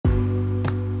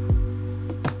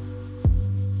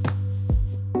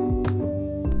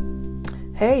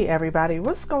Hey everybody,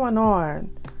 what's going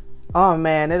on? Oh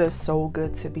man, it is so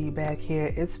good to be back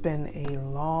here. It's been a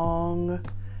long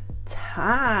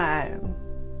time.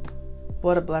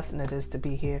 What a blessing it is to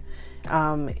be here.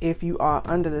 If you are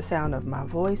under the sound of my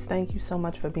voice, thank you so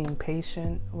much for being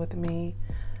patient with me.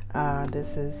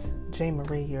 This is J.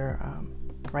 Marie, you're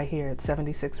right here at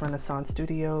 76 Renaissance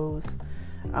Studios.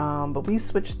 But we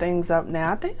switched things up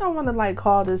now. I think I want to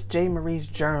call this J. Marie's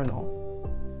Journal.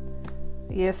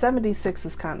 Yeah, 76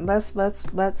 is kind of,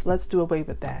 let's do away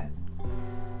with that.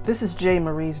 This is J.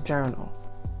 Marie's Journal.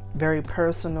 Very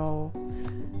personal,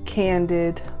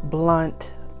 candid,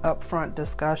 blunt, upfront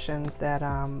discussions that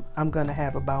I'm going to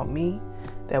have about me,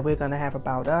 that we're going to have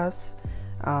about us.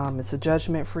 It's a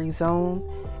judgment-free zone.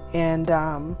 And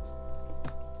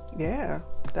yeah,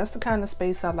 that's the kind of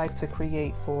space I like to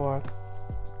create for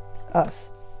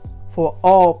us, for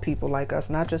all people like us,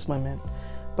 not just women,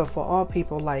 but for all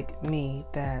people like me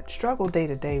that struggle day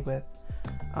to day with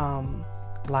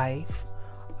life.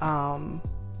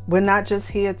 We're not just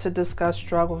here to discuss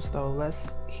struggles though. Let's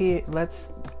share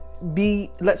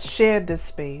this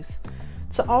space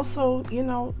to also,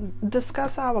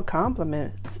 discuss our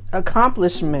accomplishments,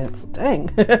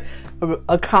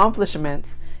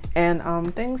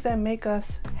 and things that make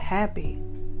us happy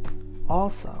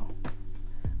also.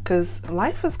 Because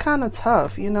life is kind of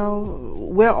tough,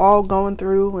 we're all going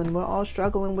through and we're all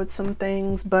struggling with some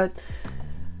things, but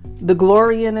the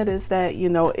glory in it is that,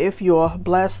 if you're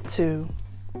blessed to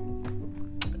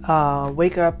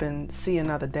wake up and see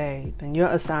another day, then your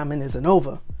assignment isn't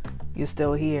over. You're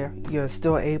still here. You're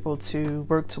still able to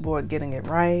work toward getting it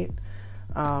right.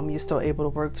 You're still able to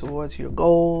work towards your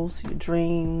goals, your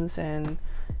dreams, and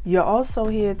you're also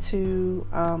here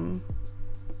to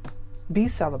be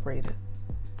celebrated.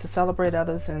 To celebrate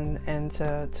others and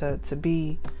to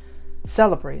be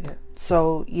celebrated.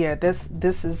 So yeah, that's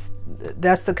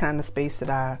the kind of space that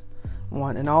I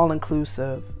want, an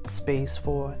all-inclusive space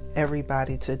for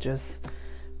everybody to just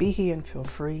be here and feel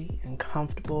free and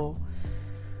comfortable,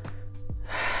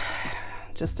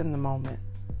 just in the moment.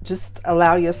 Just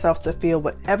allow yourself to feel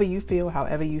whatever you feel,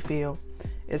 however you feel.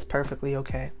 It's perfectly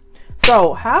okay.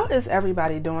 So how is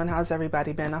everybody doing? How's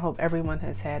everybody been? I hope everyone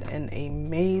has had an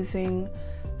amazing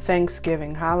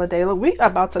Thanksgiving holiday. Look, we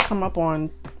about to come up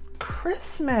on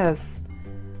Christmas.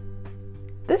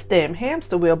 This damn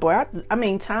hamster wheel, boy. I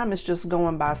mean, time is just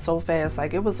going by so fast.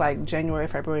 It was January,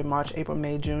 February, March, April,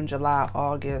 May, June, July,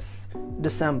 August,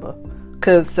 December.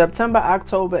 Because September,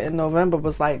 October, and November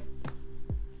was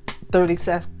 30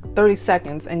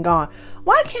 seconds and gone.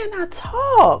 Why can't I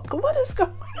talk? What is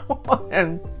going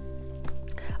on?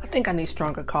 I think I need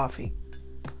stronger coffee.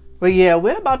 But yeah,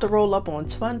 we're about to roll up on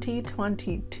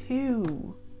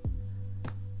 2022.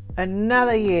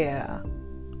 Another year.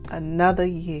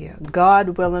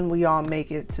 God willing, we all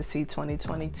make it to see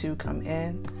 2022 come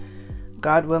in.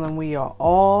 God willing, we are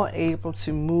all able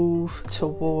to move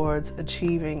towards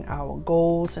achieving our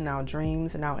goals and our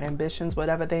dreams and our ambitions,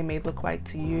 whatever they may look like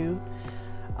to you.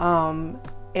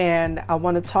 And I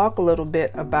want to talk a little bit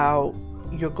about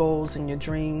your goals and your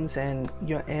dreams and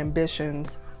your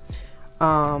ambitions.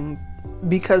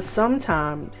 Because most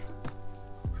times,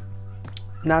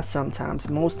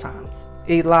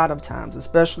 a lot of times,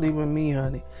 especially with me,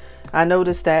 honey, I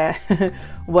noticed that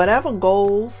whatever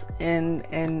goals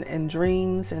and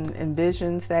dreams and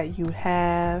visions that you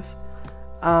have,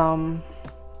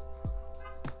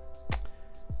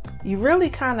 you really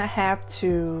kind of have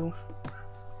to,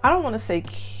 I don't want to say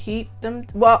keep them.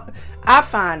 Well, I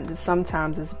find that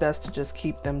sometimes it's best to just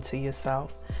keep them to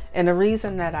yourself. And the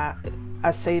reason that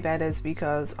I say that is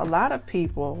because a lot of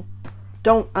people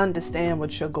don't understand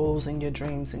what your goals and your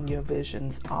dreams and your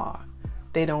visions are.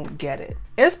 They don't get it.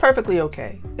 It's perfectly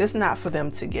okay. It's not for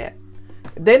them to get.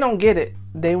 If they don't get it,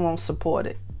 they won't support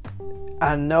it.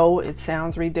 I know it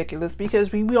sounds ridiculous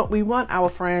because we want our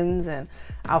friends and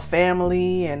our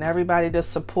family and everybody to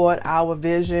support our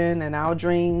vision and our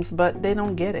dreams, but they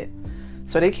don't get it.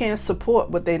 So they can't support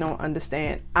what they don't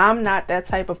understand. I'm not that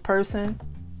type of person.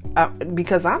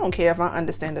 Because I don't care if I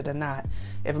understand it or not.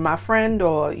 If my friend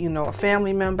or a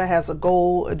family member has a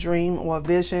goal, a dream, or a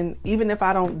vision, even if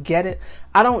I don't get it,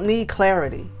 I don't need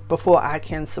clarity before I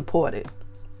can support it.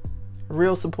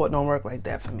 Real support don't work like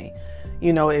that for me.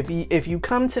 If you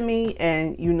come to me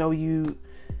and you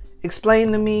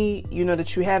explain to me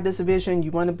that you have this vision,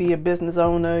 you want to be a business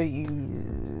owner, you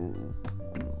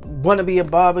want to be a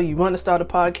barber, you want to start a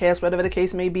podcast, whatever the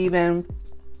case may be, then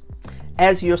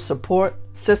as your support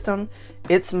system,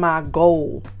 it's my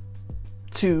goal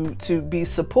to be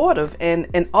supportive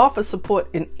and offer support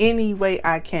in any way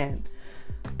I can.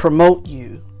 Promote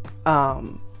you,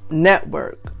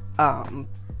 network,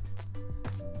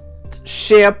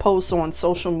 share posts on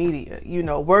social media,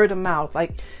 word of mouth.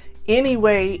 Like, any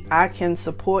way I can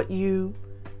support you,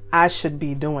 I should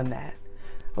be doing that.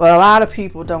 Well, a lot of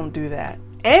people don't do that.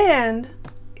 And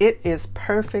it is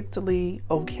perfectly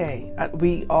okay.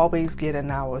 We always get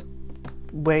in our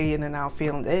way and in our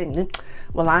feelings.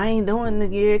 Well, I ain't doing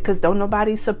it yet because don't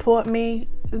nobody support me.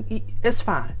 It's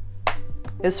fine.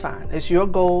 It's fine. It's your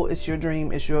goal. It's your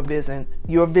dream. It's your vision.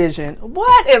 Your vision.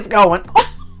 What is going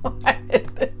on?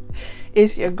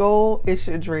 It's your goal. It's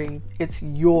your dream. It's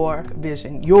your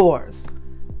vision. Yours,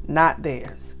 not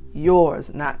theirs.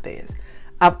 Yours, not theirs.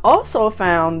 I've also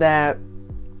found that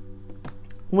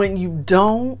when you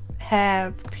don't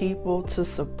have people to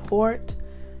support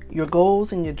your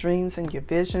goals and your dreams and your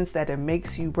visions, that it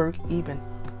makes you work even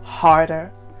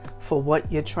harder for what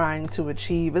you're trying to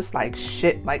achieve. It's like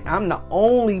shit. Like, I'm the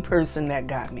only person that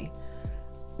got me.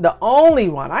 The only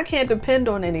one. I can't depend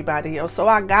on anybody else. So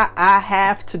I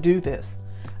have to do this.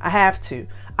 I have to.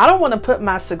 I don't want to put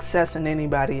my success in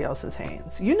anybody else's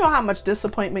hands. You know how much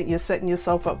disappointment you're setting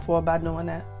yourself up for by doing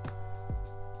that?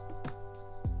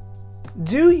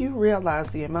 Do you realize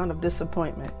the amount of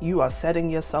disappointment you are setting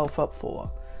yourself up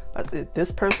for? If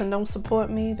this person don't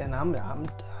support me, then I'm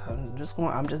just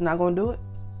not going to do it.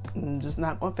 I'm just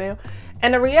not going to fail.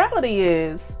 And the reality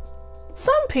is,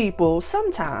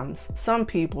 sometimes some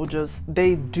people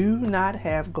they do not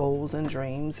have goals and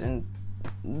dreams in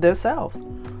themselves.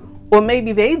 Or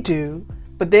maybe they do,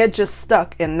 but they're just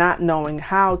stuck in not knowing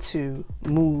how to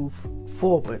move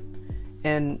forward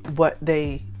and what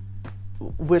they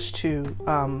wish to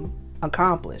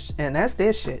accomplish. And that's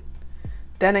their shit.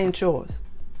 That ain't yours.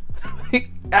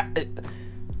 I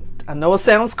know it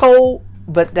sounds cold,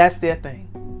 but that's their thing.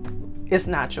 It's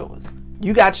not yours.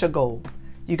 You got your goal.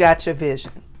 You got your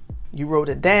vision. You wrote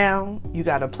it down. You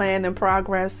got a plan in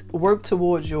progress. Work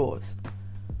towards yours.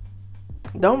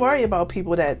 Don't worry about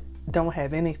people that don't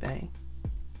have anything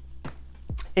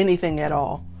at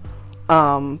all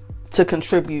to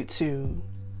contribute to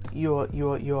your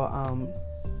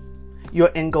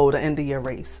end goal, the end of your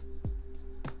race.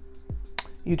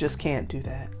 You just can't do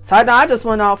that. So I just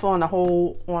went off on a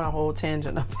whole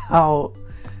tangent about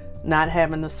not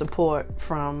having the support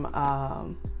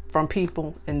from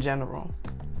people in general.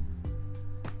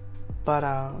 But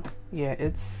yeah,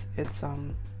 it's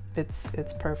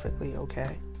perfectly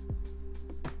okay.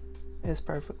 It's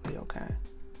perfectly okay.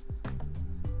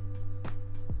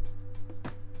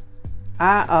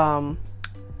 I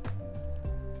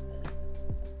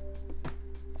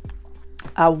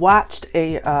watched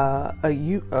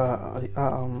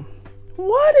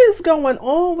what is going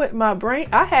on with my brain?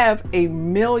 I have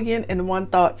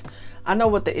 1,000,001 thoughts. I know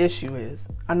what the issue is.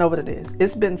 I know what it is.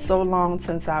 It's been so long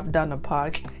since I've done a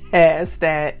podcast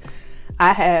that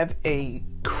I have a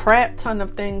crap ton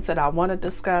of things that I want to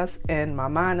discuss and my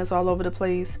mind is all over the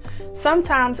place.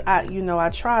 Sometimes I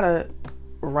try to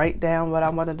write down what I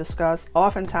want to discuss.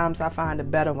 Oftentimes I find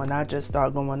it better when I just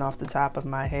start going off the top of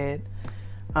my head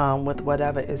with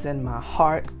whatever is in my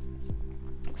heart.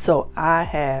 So I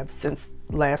have, since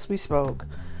last we spoke,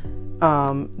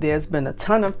 there's been a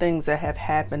ton of things that have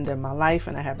happened in my life,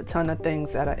 and I have a ton of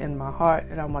things that are in my heart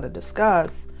that I want to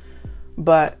discuss.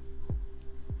 But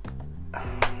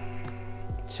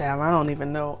child, I don't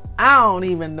even know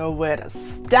where to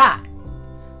start.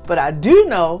 But I do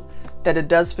know that it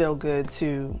does feel good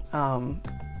to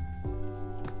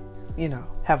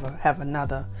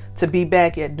to be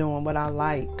back at doing what I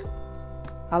like.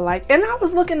 And I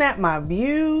was looking at my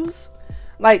views,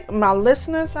 like my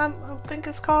listeners, I think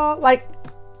it's called. Like,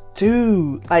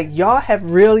 dude, like y'all have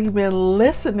really been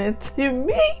listening to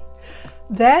me.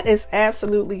 That is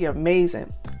absolutely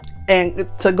amazing. And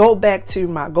to go back to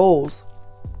my goals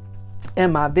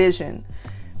and my vision,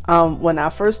 when I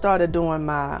first started doing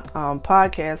my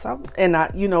podcast, I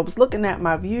was looking at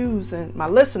my views and my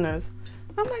listeners.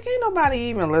 I'm like, ain't nobody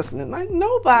even listening. Like,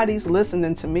 nobody's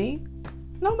listening to me.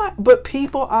 Nobody, but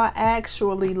people are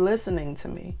actually listening to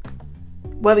me.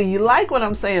 Whether you like what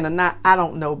I'm saying or not, I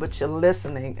don't know, but you're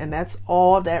listening, and that's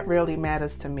all that really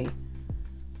matters to me.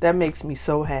 That makes me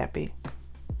so happy.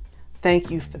 Thank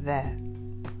you for that.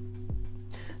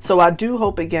 So I do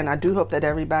hope that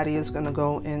everybody is going to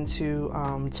go into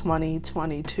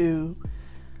 2022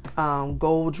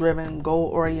 goal-driven,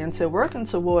 goal-oriented, working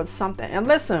towards something. And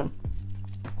listen,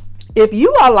 if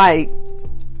you are like,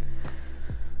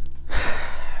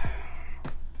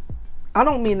 I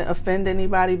don't mean to offend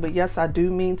anybody, but yes, I do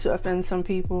mean to offend some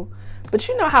people. But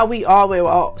you know how we're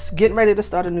all getting ready to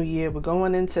start a new year. We're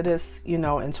going into this, in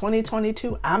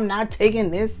 2022, I'm not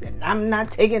taking this and I'm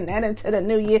not taking that into the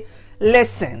new year.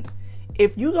 Listen,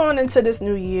 if you going into this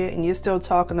new year and you're still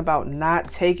talking about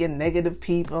not taking negative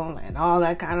people and all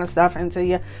that kind of stuff into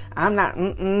you, I'm not,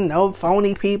 no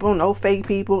phony people, no fake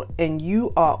people, and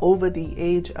you are over the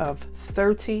age of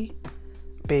 30,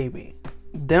 baby,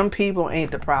 them people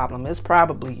ain't the problem. It's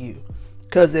probably you.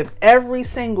 Because if every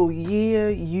single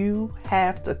year you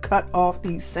have to cut off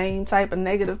these same type of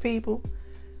negative people,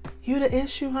 you the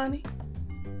issue, honey.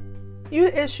 You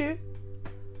the issue.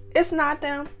 It's not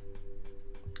them.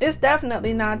 It's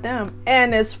definitely not them.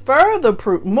 And it's further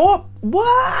proof. More,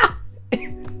 what?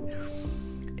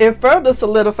 It further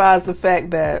solidifies the fact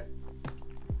that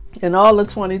in all of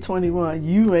 2021,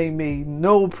 you ain't made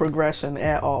no progression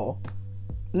at all.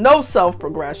 No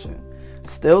self-progression.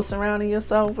 Still surrounding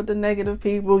yourself with the negative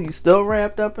people. You still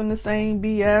wrapped up in the same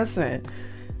BS.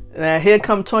 And here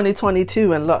come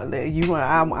 2022. And look,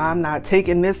 I'm not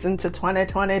taking this into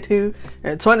 2022.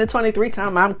 And 2023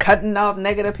 come, I'm cutting off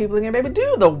negative people again. Baby,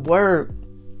 do the work.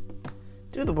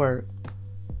 Do the work.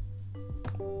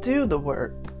 Do the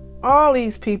work. All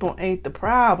these people ain't the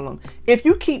problem. If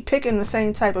you keep picking the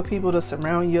same type of people to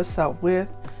surround yourself with,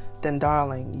 then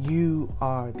darling, you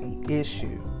are the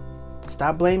issue.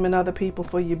 Stop blaming other people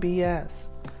for your BS.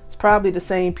 It's probably the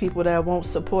same people that won't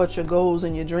support your goals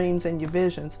and your dreams and your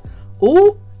visions.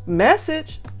 Ooh,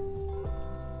 message.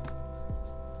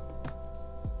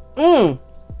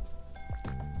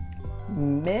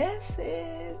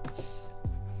 Message.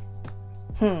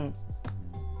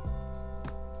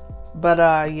 But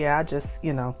yeah, I just,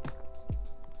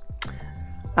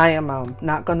 I am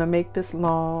not gonna make this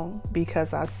long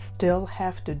because I still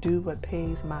have to do what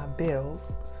pays my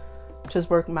bills.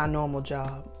 Just work my normal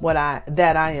job,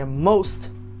 that I am most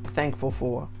thankful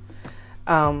for.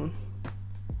 But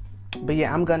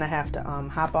yeah, I'm gonna have to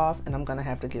hop off and I'm gonna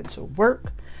have to get to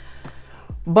work.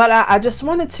 But I just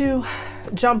wanted to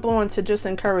jump on to just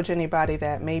encourage anybody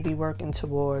that may be working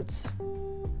towards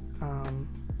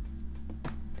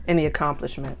any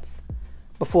accomplishments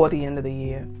before the end of the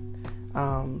year.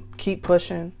 Keep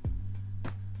pushing.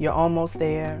 You're almost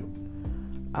there.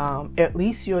 At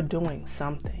least you're doing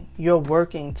something. You're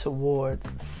working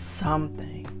towards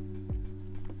something.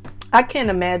 I can't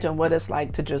imagine what it's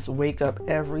like to just wake up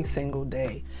every single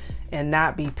day and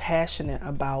not be passionate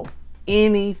about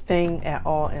anything at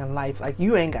all in life. Like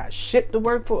you ain't got shit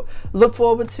to look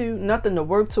forward to, nothing to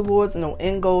work towards, no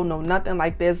end goal, no nothing.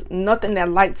 Like there's nothing that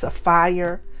lights a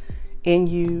fire in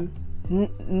you.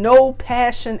 No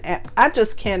passion. I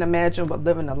just can't imagine what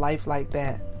living a life like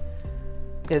that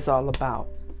is all about.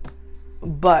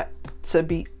 But to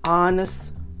be honest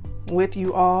with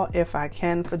you all, if I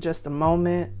can for just a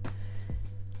moment,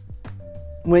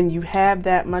 when you have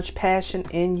that much passion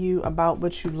in you about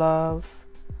what you love,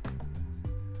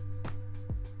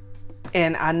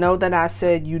 and I know that I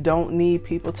said you don't need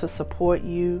people to support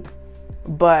you,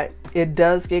 but it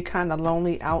does get kind of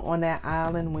lonely out on that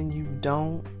island when you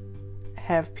don't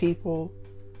have people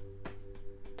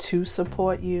to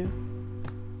support you,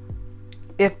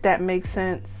 if that makes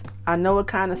sense. I know it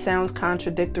kind of sounds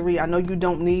contradictory. I know you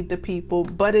don't need the people,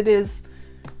 but it's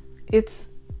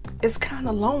kind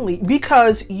of lonely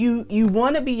because you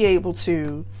want to be able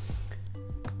to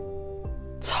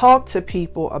talk to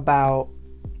people about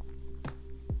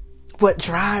what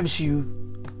drives you,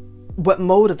 what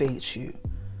motivates you,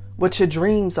 what your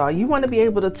dreams are. You want to be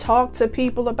able to talk to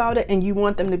people about it, and you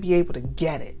want them to be able to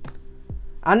get it.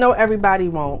 I know everybody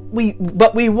won't.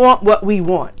 But we want what we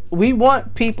want. We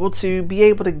want people to be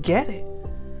able to get it.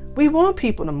 We want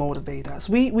people to motivate us.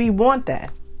 We want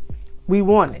that. We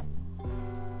want it.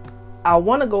 I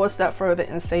want to go a step further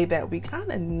and say that we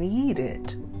kind of need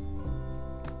it.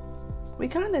 We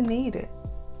kind of need it.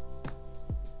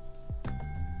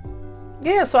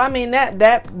 Yeah, so I mean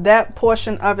that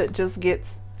portion of it just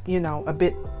gets, a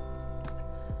bit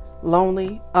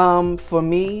lonely. For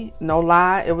me, no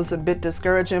lie, it was a bit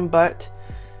discouraging, but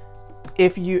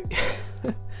if you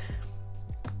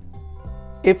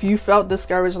if you felt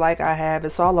discouraged like I have,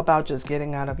 it's all about just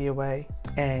getting out of your way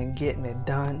and getting it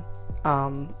done.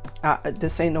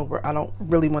 This ain't no, I don't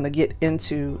really want to get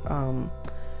into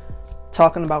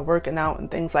talking about working out and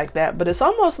things like that, but it's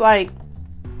almost like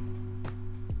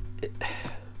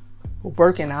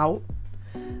working out.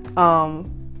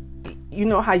 You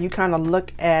know how you kind of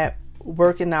look at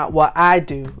working out, well, I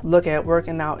do look at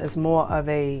working out as more of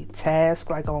a task,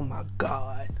 like, oh my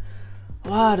God,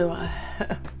 why do I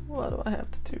have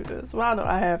to do this? Why do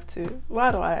I have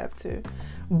to?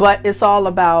 But it's all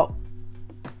about,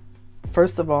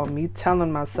 first of all, me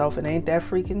telling myself it ain't that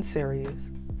freaking serious.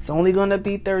 It's only going to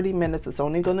be 30 minutes. It's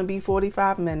only going to be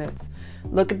 45 minutes.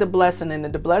 Look at the blessing in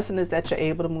it. The blessing is that you're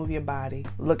able to move your body.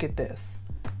 Look at this.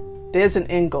 There's an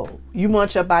end goal. You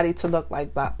want your body to look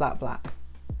like blah, blah, blah.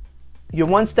 You're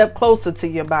one step closer to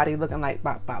your body looking like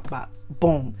blah, blah, blah.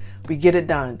 Boom. We get it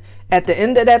done. At the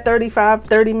end of that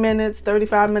 30 minutes,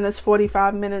 45 minutes,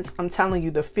 45 minutes, I'm telling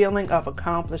you, the feeling of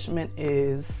accomplishment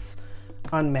is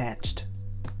unmatched.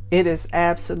 It is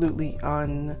absolutely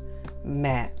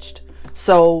unmatched.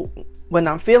 So when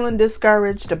I'm feeling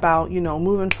discouraged about,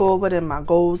 moving forward in my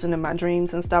goals and in my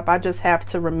dreams and stuff, I just have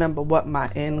to remember what my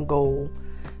end goal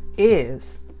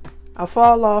is. I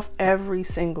fall off every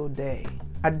single day.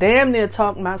 I damn near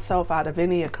talk myself out of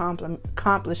any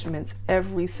accomplishments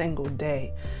every single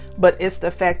day. But it's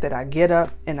the fact that I get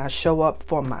up and I show up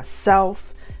for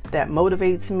myself that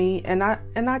motivates me, and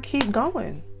I keep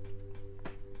going.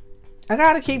 I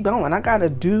gotta keep going. I gotta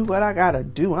do what I gotta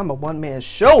do. I'm a one-man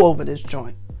show over this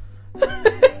joint.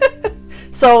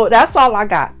 So that's all I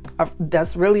got.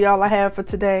 That's really all I have for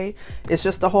today. It's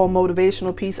just the whole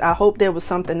motivational piece. I hope there was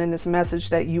something in this message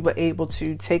that you were able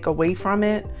to take away from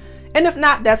it. And if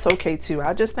not, that's okay too.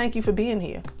 I just thank you for being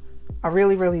here. I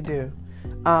really, really do.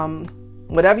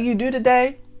 Whatever you do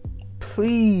today,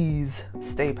 please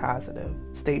stay positive.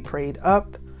 Stay prayed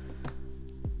up.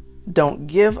 Don't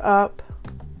give up.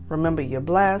 Remember, you're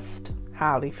blessed,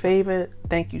 highly favored.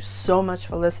 Thank you so much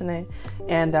for listening.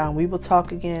 And we will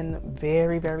talk again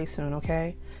very, very soon,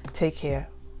 okay? Take care.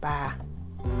 Bye.